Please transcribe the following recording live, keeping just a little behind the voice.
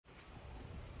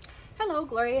Hello,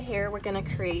 Gloria here. We're going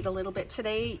to create a little bit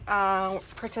today,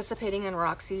 participating in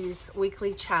Roxy's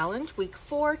weekly challenge, week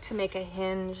 4, to make a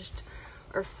hinged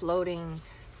or floating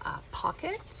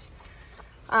pocket.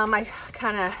 I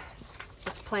kind of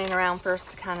was playing around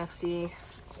first to kind of see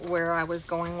where I was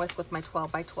going with my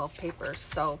 12 by 12 papers.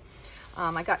 So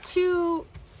I got two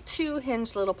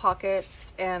hinged little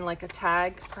pockets and like a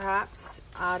tag perhaps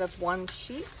out of one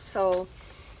sheet. So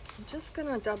I'm just going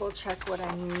to double check what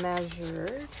I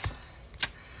measured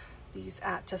these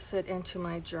at to fit into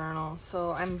my journal.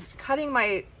 So I'm cutting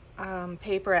my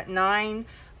paper at 9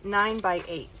 by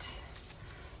 8,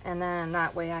 and then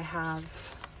that way I have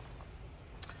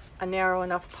a narrow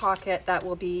enough pocket that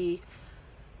will be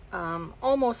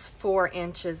almost 4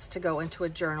 inches to go into a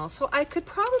journal. So I could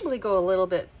probably go a little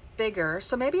bit bigger,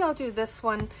 so maybe I'll do this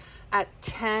one at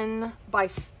 10 by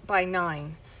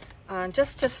 9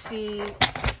 just to see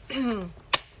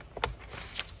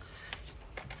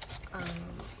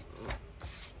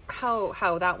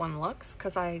how that one looks,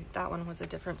 because that one was a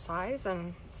different size,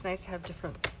 and it's nice to have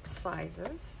different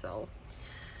sizes.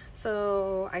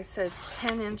 So I said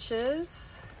 10 inches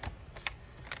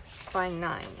by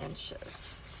 9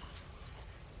 inches.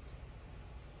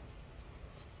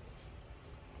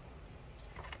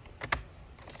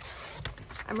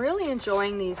 I'm really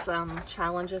enjoying these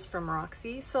challenges from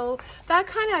Roxy. So that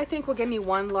kind of, I think, will give me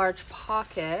one large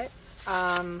pocket.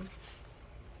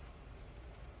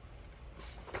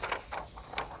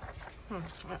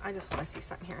 I just want to see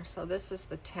something here. So this is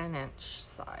the 10-inch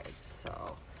side.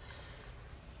 So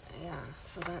yeah,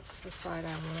 so that's the side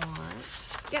I want.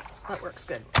 Yep, that works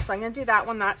good. So I'm going to do that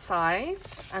one that size.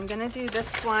 I'm going to do this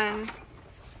one.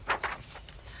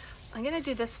 I'm going to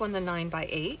do this one the 9 by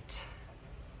 8.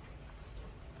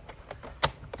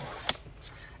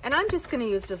 And I'm just going to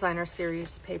use designer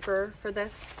series paper for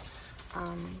this.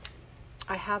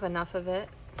 I have enough of it.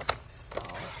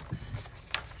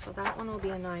 So that one will be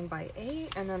a 9 by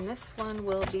 8, and then this one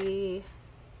will be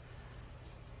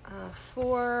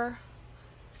 4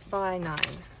 by 9.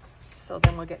 So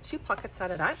then we'll get 2 pockets out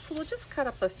of that. So we'll just cut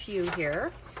up a few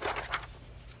here.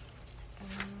 And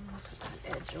put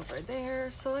that edge over there.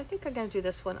 So I think I'm going to do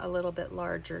this one a little bit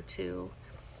larger too.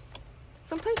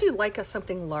 Sometimes you like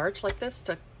something large like this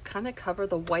to kind of cover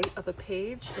the white of a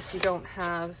page if you don't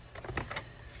have,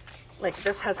 like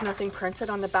this has nothing printed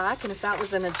on the back, and if that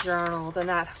was in a journal, then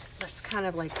that's kind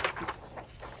of like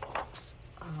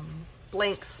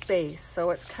blank space.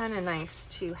 So it's kind of nice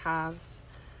to have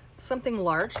something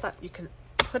large that you can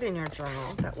put in your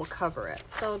journal that will cover it.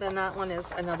 So then that one is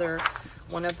another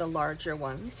one of the larger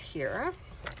ones here.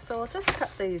 So I'll just cut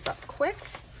these up quick.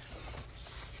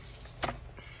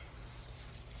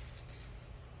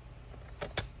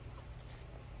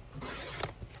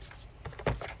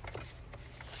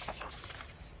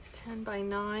 By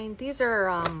 9. These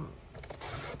are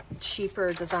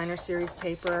cheaper designer series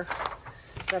paper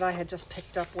that I had just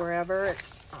picked up wherever.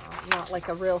 It's not like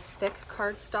a real thick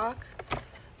cardstock.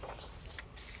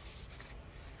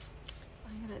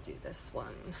 I'm gonna do this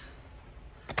one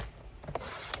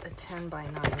a 10 by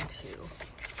 9 too.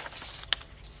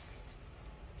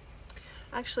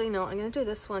 Actually, no, I'm gonna do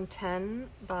this one 10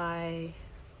 by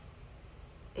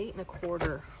 8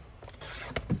 1/4.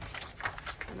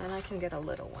 And then I can get a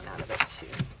little one out of it too.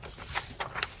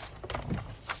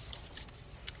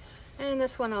 And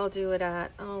this one I'll do it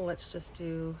at, oh, let's just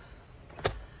do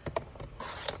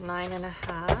 9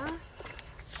 1/2.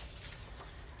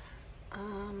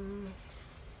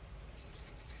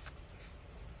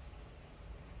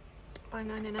 By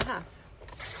 9 1/2.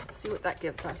 Let's see what that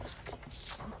gives us.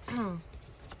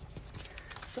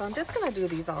 So I'm just gonna do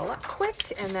these all up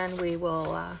quick, and then we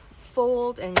will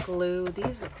fold and glue.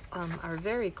 These are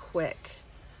very quick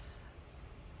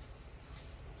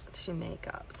to make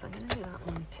up. So I'm going to do that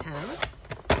one 10.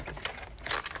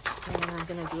 And then I'm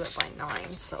going to do it by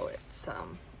 9. So it's a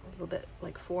little bit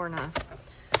like 4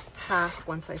 1/2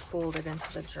 once I fold it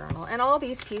into the journal. And all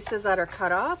these pieces that are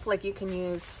cut off, like you can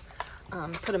use,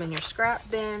 put them in your scrap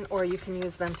bin, or you can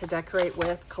use them to decorate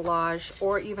with, collage,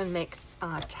 or even make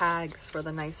tags for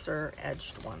the nicer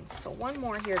edged ones. So one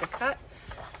more here to cut.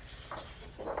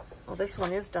 Well, this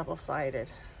one is double-sided.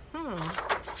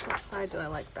 What side do I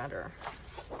like better?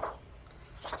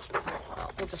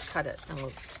 Well, we'll just cut it and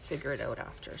we'll figure it out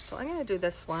after. So I'm going to do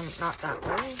this one, not that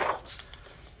way.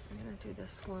 I'm going to do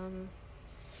this one.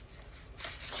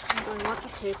 Do I want the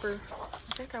paper?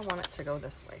 I think I want it to go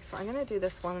this way. So I'm going to do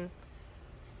this one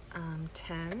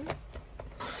 10.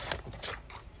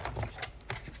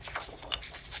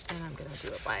 And I'm going to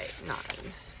do it by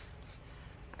 9.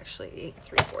 Actually 8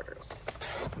 3/4.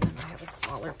 And then I have a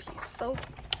smaller piece. So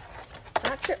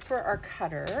that's it for our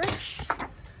cutter.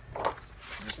 I'll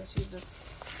just use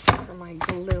this for my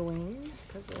gluing,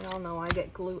 because we all know I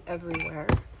get glue everywhere.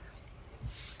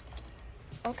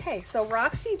 Okay, so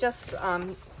Roxy just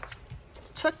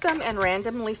took them and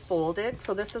randomly folded.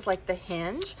 So this is like the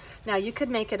hinge. Now you could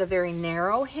make it a very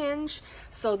narrow hinge.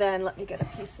 So then let me get a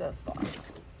piece of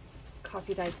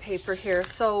coffee dyed paper here.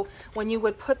 So when you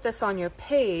would put this on your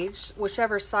page,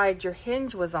 whichever side your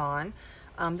hinge was on,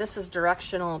 this is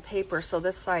directional paper, so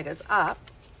this side is up.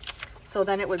 So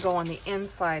then it would go on the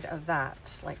inside of that,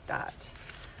 like that.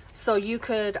 So you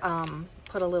could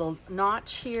put a little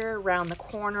notch here around the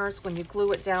corners when you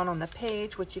glue it down on the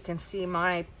page, which you can see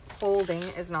my folding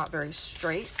is not very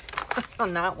straight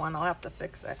on that one. I'll have to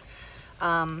fix it.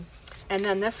 And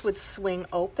then this would swing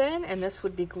open, and this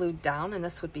would be glued down, and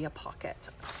this would be a pocket.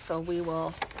 So we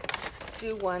will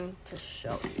do one to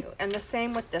show you. And the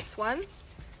same with this one.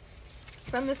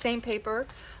 From the same paper,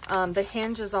 the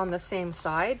hinge is on the same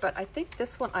side, but I think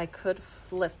this one I could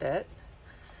flip it.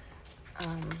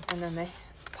 And then the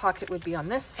pocket would be on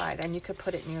this side, and you could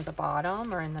put it near the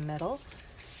bottom or in the middle.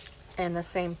 And the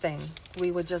same thing,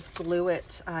 we would just glue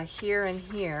it here and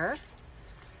here,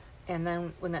 and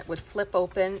then when it would flip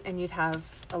open, and you'd have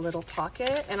a little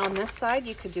pocket. And on this side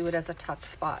you could do it as a tuck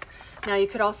spot. Now you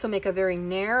could also make a very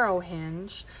narrow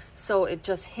hinge, so it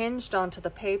just hinged onto the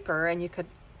paper, and you could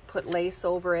put lace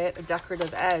over it, a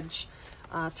decorative edge,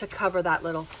 to cover that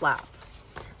little flap.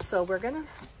 So we're gonna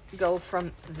go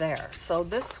from there. So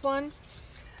this one,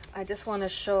 I just want to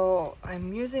show,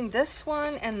 I'm using this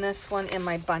one and this one in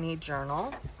my bunny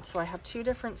journal. So I have two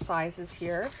different sizes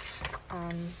here.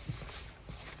 I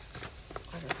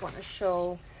just want to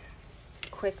show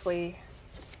quickly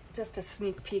just a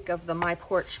sneak peek of the My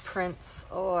Porch Prints.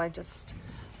 Oh, I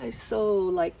so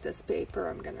like this paper.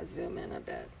 I'm going to zoom in a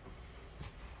bit.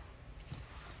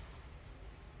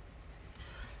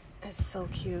 It's so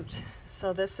cute.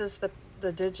 So this is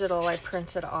the digital I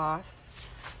printed off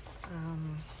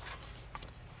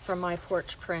from My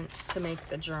Porch Prints to make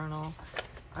the journal.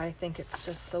 I think it's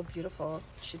just so beautiful.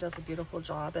 She does a beautiful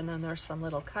job. And then there's some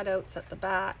little cutouts at the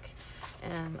back,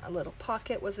 and a little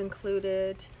pocket was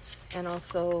included, and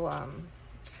also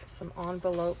some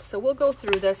envelopes. So we'll go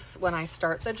through this when I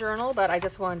start the journal, but I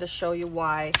just wanted to show you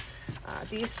why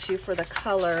these two, for the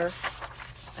color,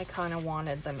 I kind of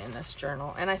wanted them in this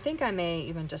journal. And I think I may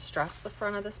even distress the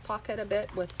front of this pocket a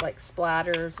bit with like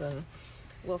splatters, and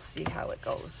we'll see how it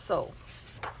goes. So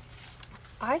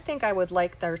I think I would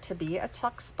like there to be a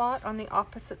tuck spot on the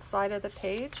opposite side of the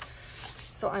page.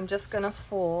 So I'm just going to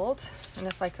fold, and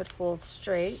if I could fold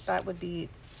straight, that would be,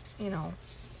 you know,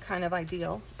 kind of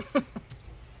ideal.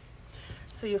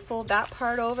 So you fold that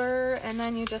part over, and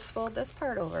then you just fold this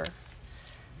part over.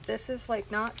 This is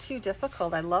like not too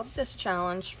difficult. I love this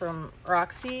challenge from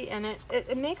Roxy, and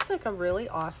it makes like a really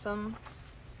awesome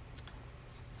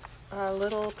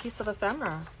little piece of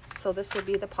ephemera. So this would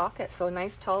be the pocket. So a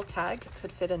nice tall tag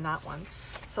could fit in that one.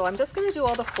 So I'm just going to do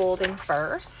all the folding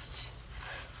first.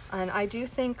 And I do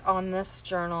think on this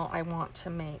journal I want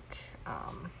to make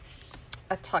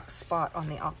a tuck spot on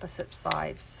the opposite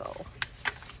side. So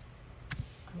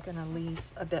I'm going to leave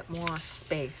a bit more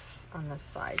space on this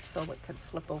side so it could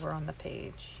flip over on the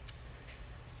page.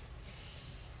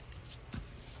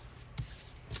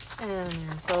 And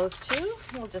there's those two.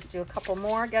 We'll just do a couple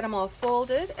more, get them all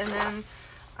folded, and then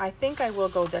I think I will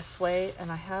go this way, and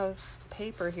I have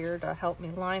paper here to help me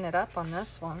line it up on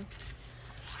this one.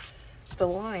 The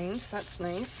lines, that's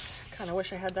nice. Kind of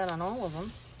wish I had that on all of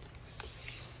them.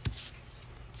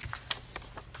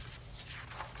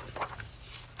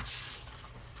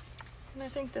 And I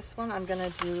think this one I'm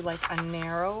going to do like a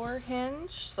narrower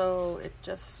hinge, so it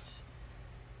just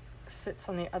fits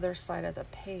on the other side of the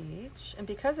page. And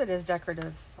because it is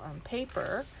decorative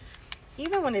paper,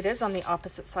 even when it is on the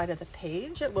opposite side of the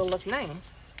page, it will look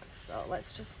nice. So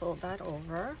let's just fold that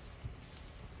over.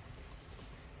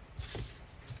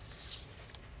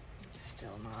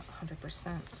 Still not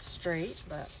 100% straight,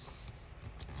 but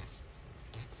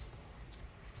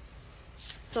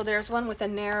so there's one with a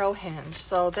narrow hinge.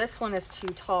 So this one is too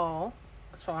tall,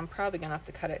 so I'm probably gonna have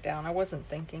to cut it down. I wasn't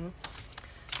thinking.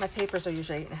 My papers are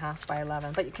usually 8.5 by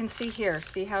 11, but you can see here,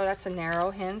 see how that's a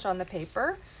narrow hinge on the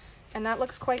paper? And that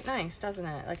looks quite nice, doesn't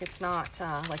it? Like it's not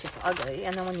like it's ugly.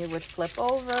 And then when you would flip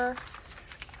over,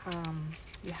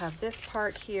 you have this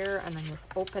part here, and then you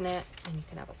open it, and you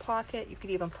can have a pocket. You could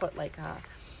even put like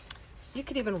you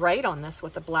could even write on this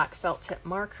with a black felt tip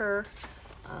marker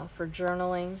for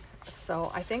journaling. So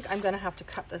I think I'm gonna have to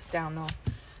cut this down though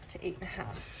to 8.5.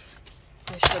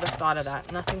 I should have thought of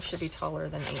that. Nothing should be taller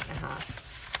than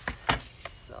 8.5.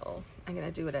 So I'm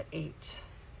gonna do it at 8.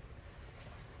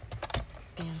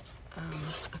 and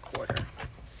 1/4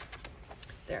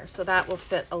 there. So that will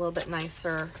fit a little bit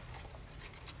nicer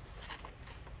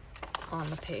on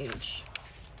the page.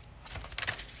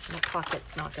 And the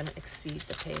pocket's not going to exceed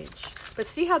the page. But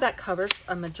see how that covers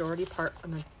a majority part,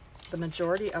 the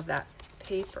majority of that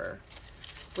paper,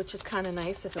 which is kind of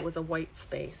nice if it was a white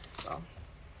space. So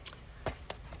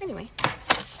anyway,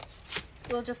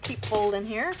 we'll just keep folding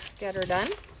here, get her done.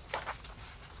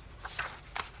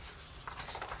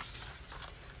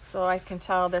 So I can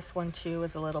tell this one too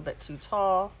is a little bit too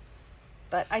tall,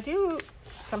 but I do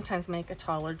sometimes make a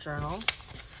taller journal.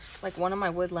 Like one of my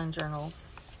woodland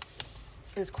journals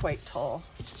is quite tall,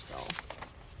 so.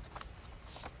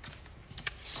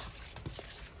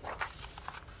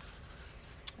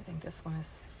 I think this one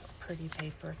is pretty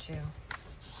paper too.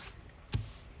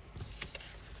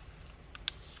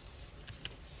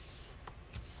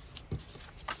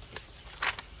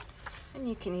 And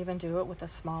you can even do it with a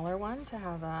smaller one to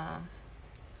have a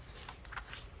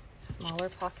smaller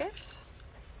pocket.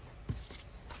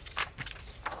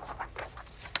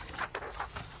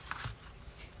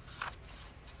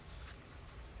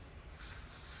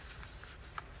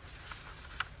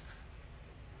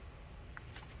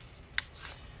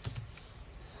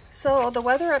 So the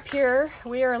weather up here,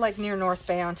 we are like near North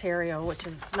Bay, Ontario, which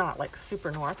is not like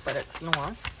super north, but it's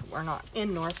north. We're not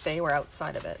in North Bay, we're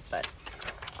outside of it, but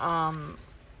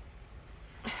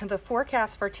the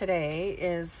forecast for today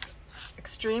is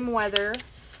extreme weather,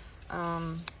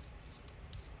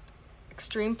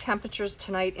 extreme temperatures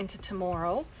tonight into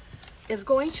tomorrow. Is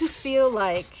going to feel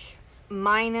like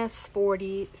minus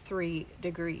 43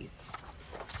 degrees.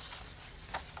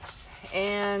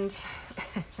 And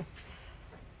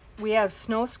we have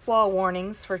snow squall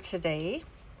warnings for today.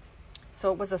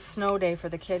 So it was a snow day for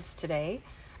the kids today.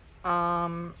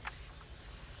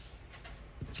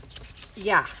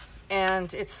 Yeah,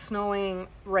 and it's snowing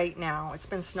right now. It's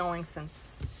been snowing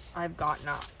since I've gotten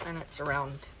up, and it's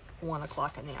around 1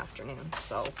 o'clock in the afternoon.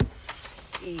 So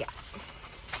yeah,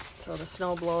 so the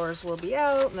snow blowers will be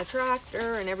out and the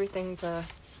tractor and everything to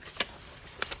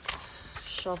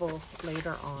shovel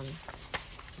later on.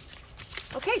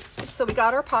 Okay, so we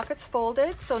got our pockets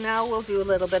folded. So now we'll do a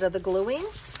little bit of the gluing.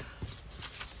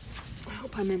 I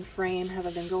hope I'm in frame. Have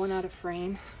I been going out of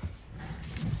frame?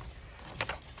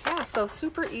 Yeah, so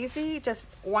super easy, just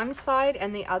one side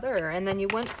and the other, and then you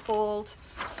wouldn't fold.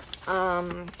 Actually,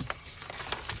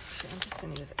 I'm just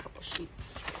going to use a couple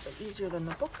sheets. It's a bit easier than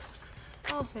the book.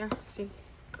 Oh, there, see,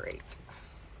 great.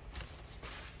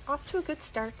 Off to a good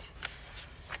start.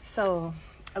 So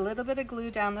a little bit of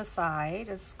glue down the side,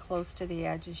 as close to the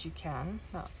edge as you can.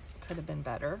 That could have been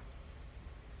better.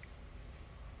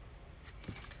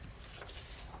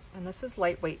 And this is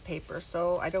lightweight paper,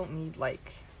 so I don't need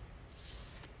like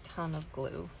ton of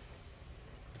glue.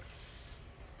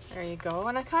 There you go.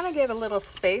 And I kind of gave a little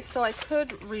space, so I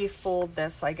could refold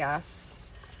this, I guess.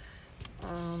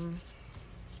 I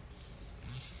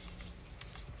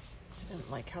didn't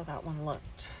like how that one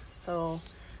looked, so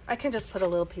I can just put a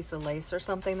little piece of lace or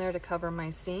something there to cover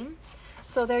my seam.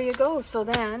 So there you go. So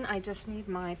then I just need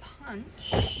my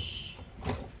punch.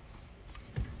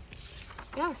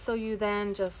 Yeah, so you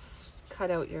then just cut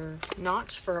out your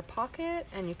notch for a pocket,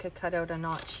 and you could cut out a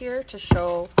notch here to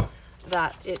show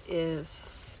that it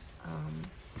is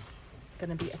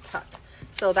going to be a tuck.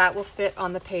 So that will fit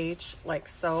on the page like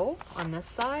so on this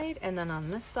side, and then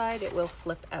on this side it will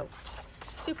flip out.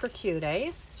 Super cute,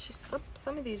 eh?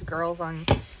 Some of these girls on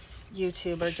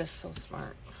YouTube are just so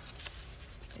smart.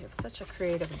 They have such a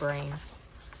creative brain.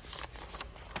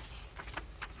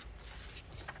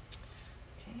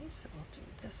 Okay, so we'll do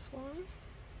this one.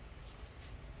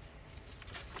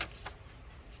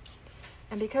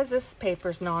 And because this paper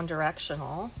is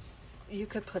non-directional, you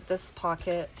could put this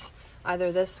pocket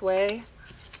either this way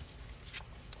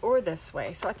or this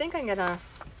way. So I think I'm gonna,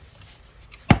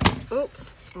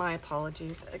 oops, my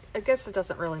apologies. I guess it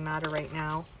doesn't really matter right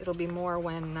now. It'll be more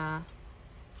when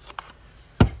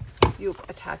you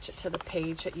attach it to the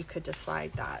page that you could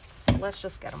decide that. So let's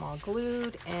just get them all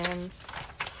glued and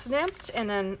snipped, and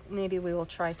then maybe we will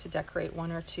try to decorate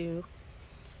one or two.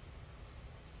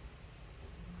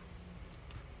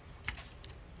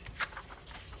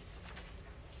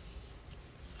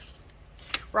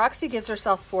 Roxy gives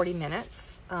herself 40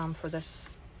 minutes for this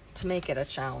to make it a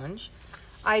challenge.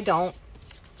 I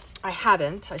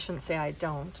haven't, I shouldn't say I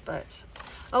don't, but,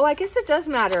 oh, I guess it does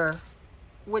matter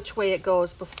which way it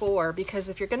goes before, because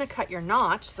if you're going to cut your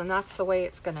notch, then that's the way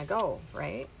it's going to go,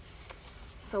 right?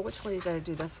 So which way did I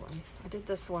do this one? I did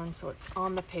this one so it's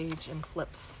on the page and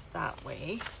flips that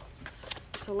way.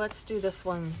 So let's do this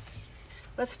one.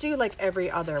 Let's do like every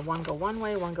other. One go one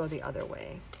way, one go the other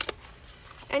way.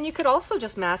 And you could also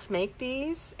just mass make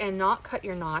these and not cut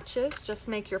your notches. Just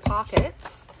make your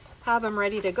pockets, have them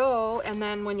ready to go. And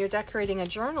then when you're decorating a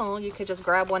journal, you could just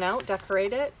grab one out,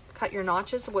 decorate it, cut your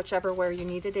notches, whichever where you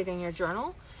needed it in your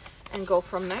journal, and go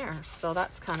from there. So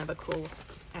that's kind of a cool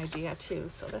idea too.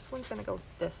 So this one's gonna go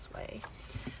this way.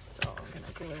 So I'm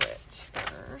gonna glue it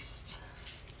first.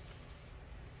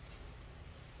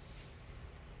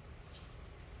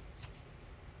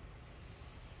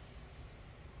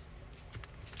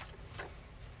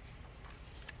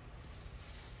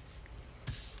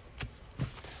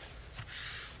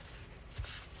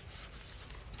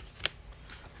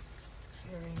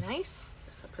 Very nice.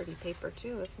 It's a pretty paper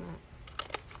too, isn't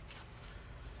it?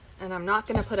 And I'm not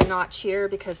going to put a notch here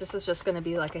because this is just going to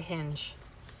be like a hinge.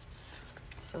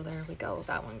 So there we go.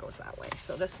 That one goes that way.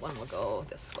 So this one will go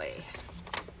this way.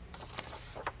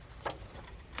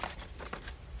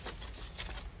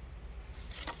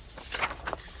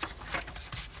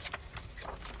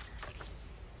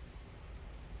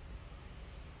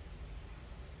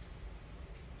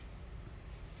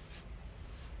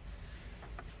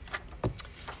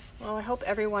 Well, I hope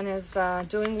everyone is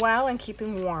doing well and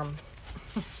keeping warm.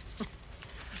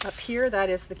 Up here, that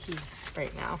is the key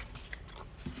right now.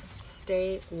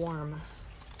 Stay warm.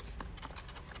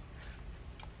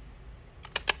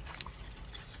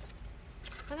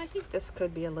 And I think this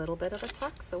could be a little bit of a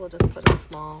tuck, so we'll just put a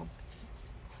small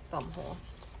thumb hole.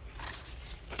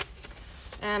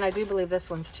 And I do believe this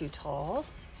one's too tall.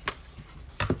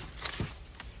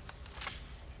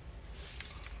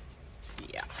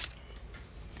 Yeah.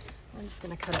 I'm just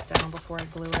going to cut it down before I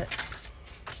glue it.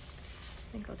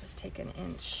 I think I'll just take an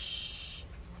inch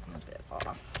and a bit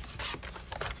off.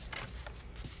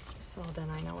 So then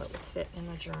I know it will fit in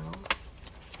the journal.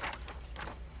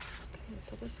 Okay,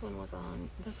 so this one was on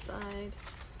this side.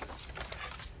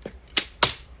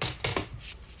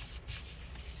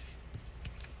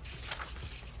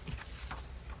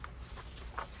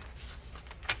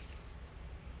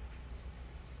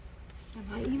 Am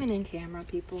I even in camera,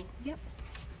 people? Yep.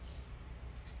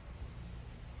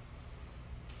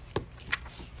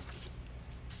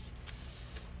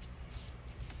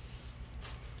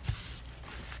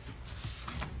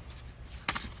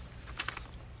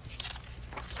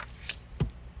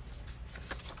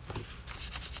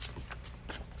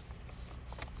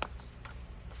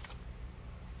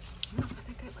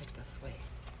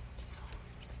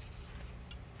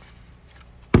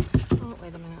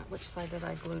 Wait a minute, which side did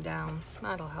I glue down?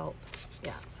 That'll help.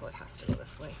 Yeah, so it has to go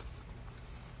this way.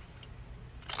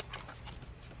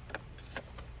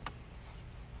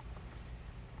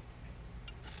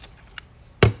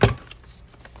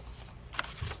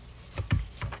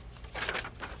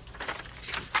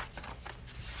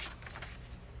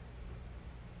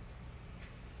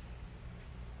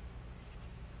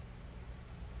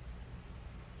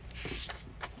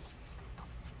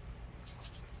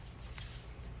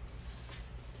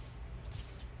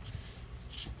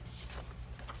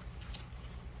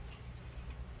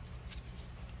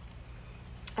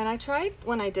 And I tried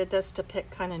when I did this to pick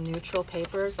kind of neutral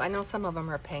papers. I know some of them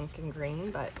are pink and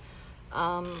green, but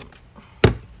I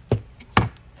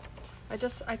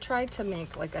tried to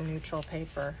make like a neutral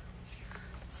paper.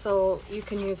 So you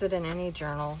can use it in any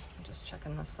journal. I'm just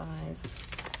checking the size.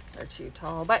 They're too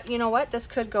tall. But you know what? This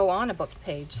could go on a book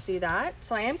page. See that?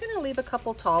 So I am going to leave a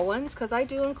couple tall ones because I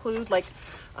do include like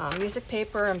music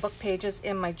paper and book pages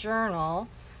in my journal.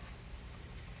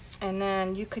 And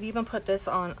then you could even put this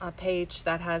on a page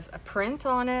that has a print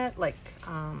on it, like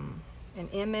an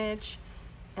image,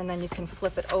 and then you can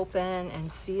flip it open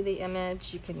and see the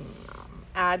image. You can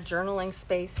add journaling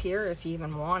space here if you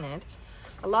even wanted.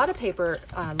 A lot of paper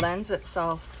lends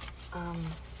itself,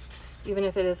 even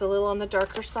if it is a little on the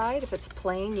darker side. If it's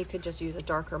plain, you could just use a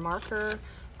darker marker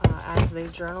as they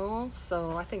journal.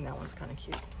 So I think that one's kind of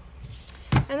cute.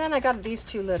 And then I got these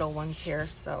two little ones here,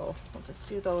 so we'll just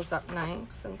do those up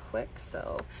nice and quick.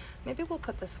 So maybe we'll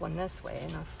put this one this way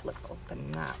and I'll flip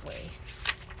open that way.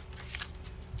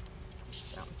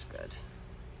 Sounds good.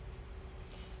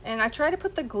 And I try to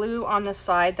put the glue on the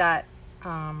side that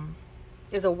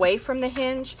is away from the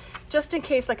hinge, just in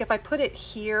case, like if I put it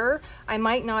here, I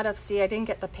might not have, I didn't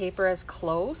get the paper as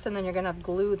close, and then you're gonna have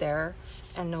glue there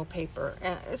and no paper.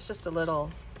 And it's just a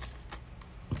little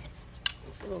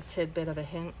tidbit of a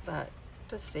hint that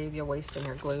just save you wasting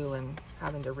your glue and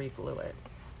having to re-glue it.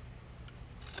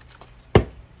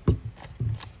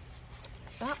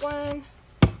 That one,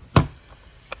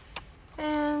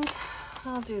 and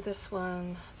I'll do this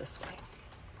one this way.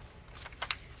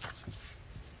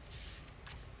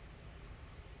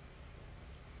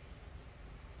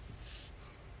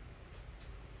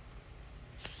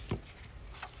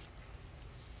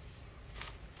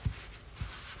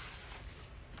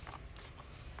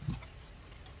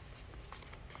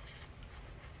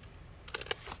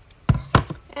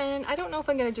 And I don't know if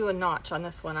I'm going to do a notch on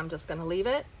this one. I'm just going to leave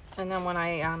it. And then when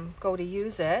I go to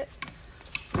use it,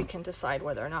 we can decide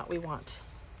whether or not we want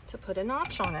to put a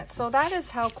notch on it. So that is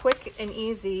how quick and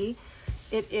easy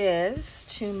it is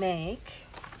to make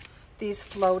these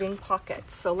floating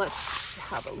pockets. So let's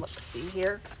have a look-see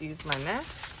here. Excuse my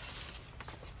mess.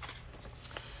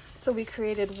 So we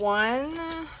created 1,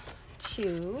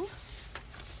 2,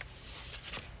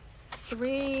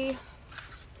 3,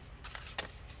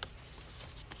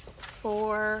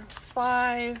 4,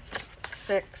 5,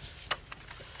 6,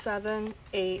 7,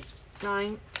 8,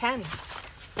 9, 10.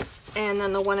 And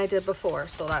then the one I did before,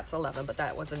 so that's 11, but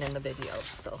that wasn't in the video,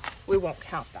 so we won't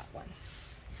count that one.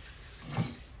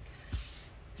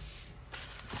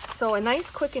 So a nice,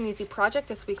 quick, and easy project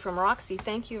this week from Roxy.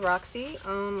 Thank you, Roxy.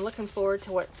 I'm looking forward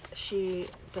to what she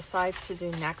decides to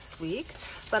do next week.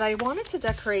 But I wanted to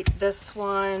decorate this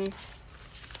one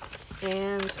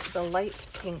and the light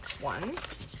pink one.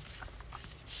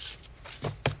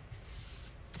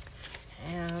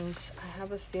 And I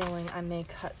have a feeling I may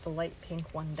cut the light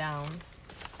pink one down.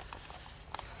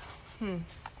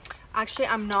 Actually,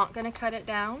 I'm not going to cut it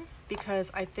down because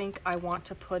I think I want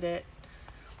to put it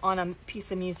on a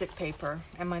piece of music paper,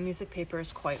 and my music paper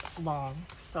is quite long,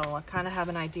 so I kind of have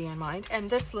an idea in mind. And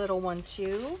this little one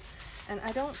too, and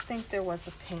I don't think there was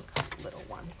a pink little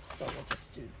one, so we'll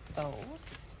just do those.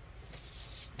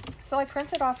 So I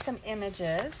printed off some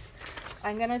images.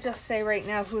 I'm gonna just say right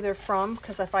now who they're from,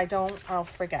 because if I don't, I'll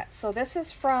forget. So this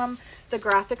is from the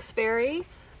Graphics Fairy.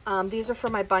 These are for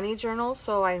my bunny journal,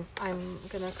 so I'm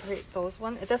gonna create those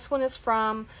one. This one is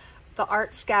from the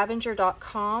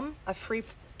artscavenger.com, a free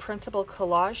printable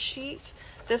collage sheet.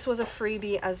 This was a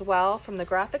freebie as well from the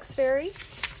Graphics Fairy.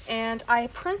 And I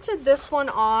printed this one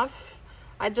off.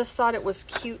 I just thought it was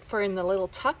cute for in the little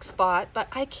tuck spot, but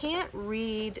I can't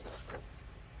read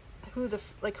who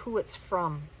it's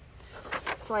from.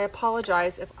 So I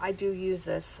apologize if I do use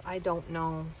this. I don't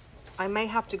know. I may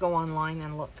have to go online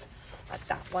and look at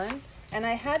that one. And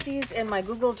I had these in my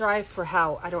Google Drive for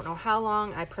I don't know how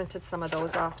long. I printed some of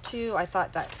those off too. I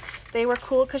thought that they were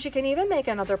cool because you can even make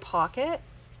another pocket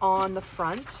on the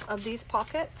front of these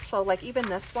pockets. So like even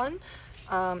this one,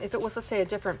 if it was, let's say, a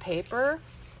different paper,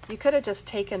 you could have just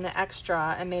taken the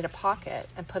extra and made a pocket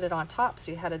and put it on top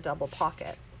so you had a double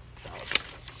pocket. So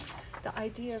the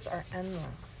ideas are endless.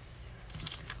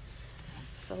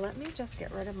 So let me just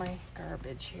get rid of my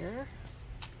garbage here.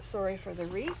 Sorry for the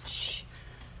reach.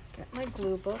 Get my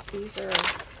glue book. These are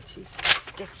too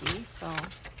sticky, so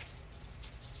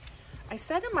I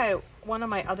said in one of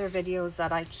my other videos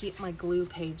that I keep my glue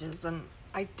pages, and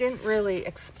I didn't really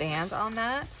expand on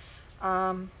that.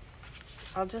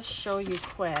 I'll just show you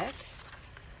quick.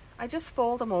 I just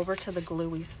fold them over to the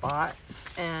gluey spots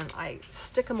and I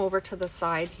stick them over to the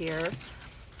side here,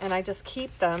 and I just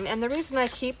keep them. And the reason I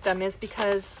keep them is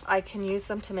because I can use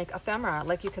them to make ephemera.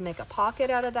 Like you can make a pocket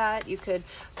out of that. You could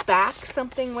back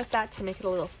something with that to make it a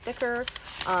little thicker.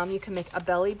 You can make a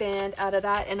belly band out of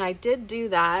that. And I did do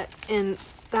that in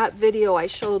that video I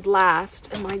showed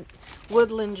last in my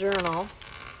woodland journal.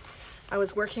 I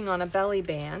was working on a belly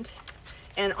band.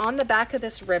 And on the back of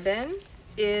this ribbon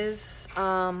is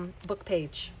book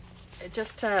page,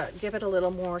 just to give it a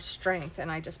little more strength, and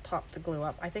I just popped the glue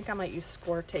up. I think I might use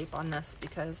score tape on this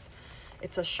because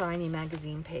it's a shiny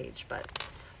magazine page, but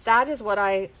that is what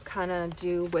I kind of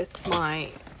do with my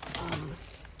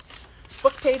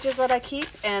book pages that I keep.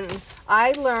 And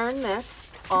I learned this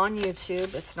on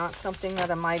YouTube. It's not something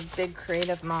that my big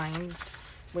creative mind,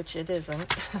 which it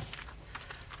isn't.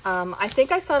 I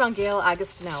think I saw it on Gail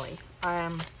Agostinelli.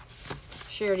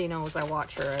 She already knows I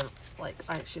watch her.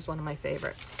 She's one of my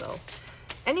favorites. So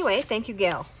anyway, thank you,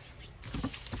 Gail.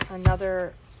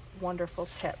 Another wonderful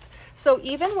tip. So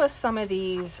even with some of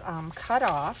these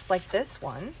cut-offs, like this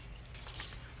one,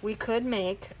 we could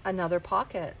make another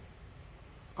pocket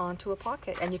onto a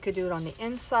pocket. And you could do it on the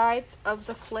inside of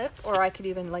the flip, or I could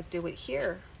even do it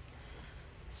here.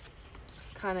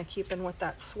 Kind of keeping with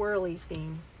that swirly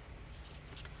theme.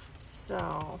 So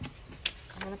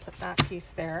I'm going to put that piece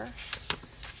there.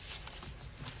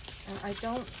 And I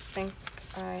don't think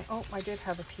I did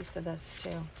have a piece of this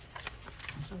too.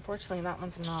 Unfortunately, that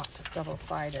one's not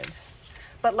double-sided.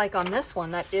 But like on this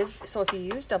one, that is, so if you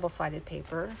use double-sided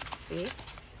paper, see,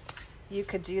 you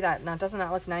could do that. Now, doesn't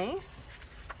that look nice?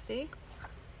 See?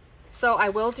 So I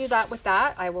will do that with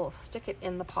that. I will stick it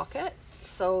in the pocket.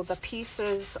 So the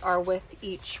pieces are with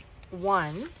each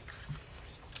one.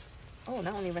 Oh,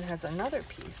 that one even has another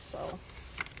piece,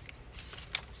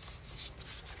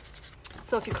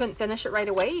 So if you couldn't finish it right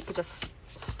away, you could just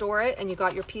store it and you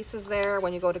got your pieces there.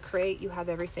 When you go to create, you have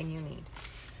everything you need.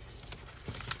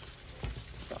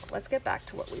 So let's get back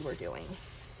to what we were doing.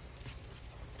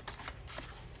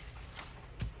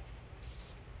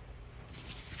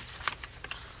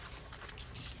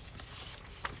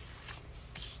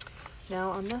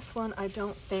 Now on this one, I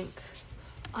don't think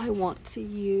I want to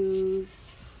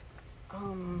use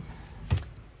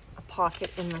a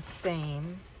pocket in the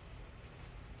same,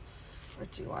 or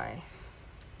do I?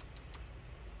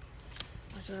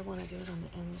 Or do I want to do it on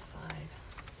the inside?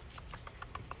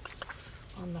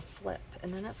 On the flip,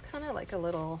 and then it's kind of like a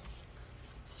little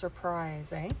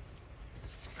surprise, eh? And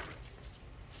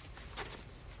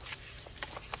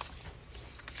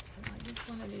I'll use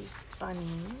one of these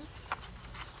bunnies.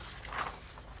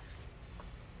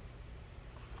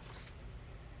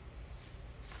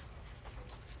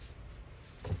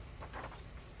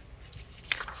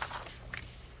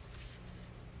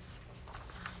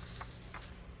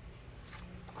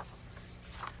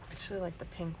 I like the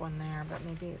pink one there, but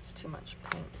maybe it's too much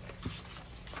pink.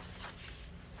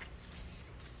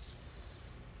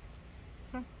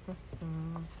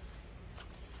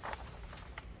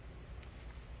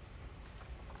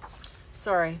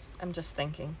 Sorry, I'm just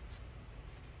thinking.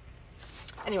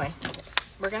 Anyway,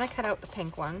 we're gonna cut out the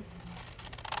pink one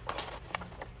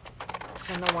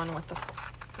and the one with the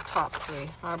top three.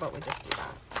 How about we just do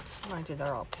that? Mind you,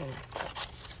 they're all pink.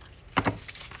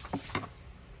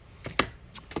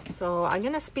 So I'm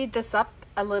gonna speed this up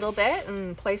a little bit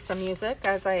and play some music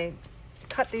as I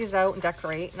cut these out and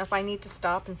decorate. And if I need to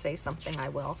stop and say something, I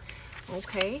will.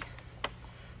 Okay,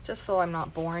 just so I'm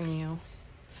not boring you.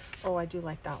 Oh, I do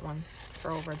like that one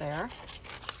for over there.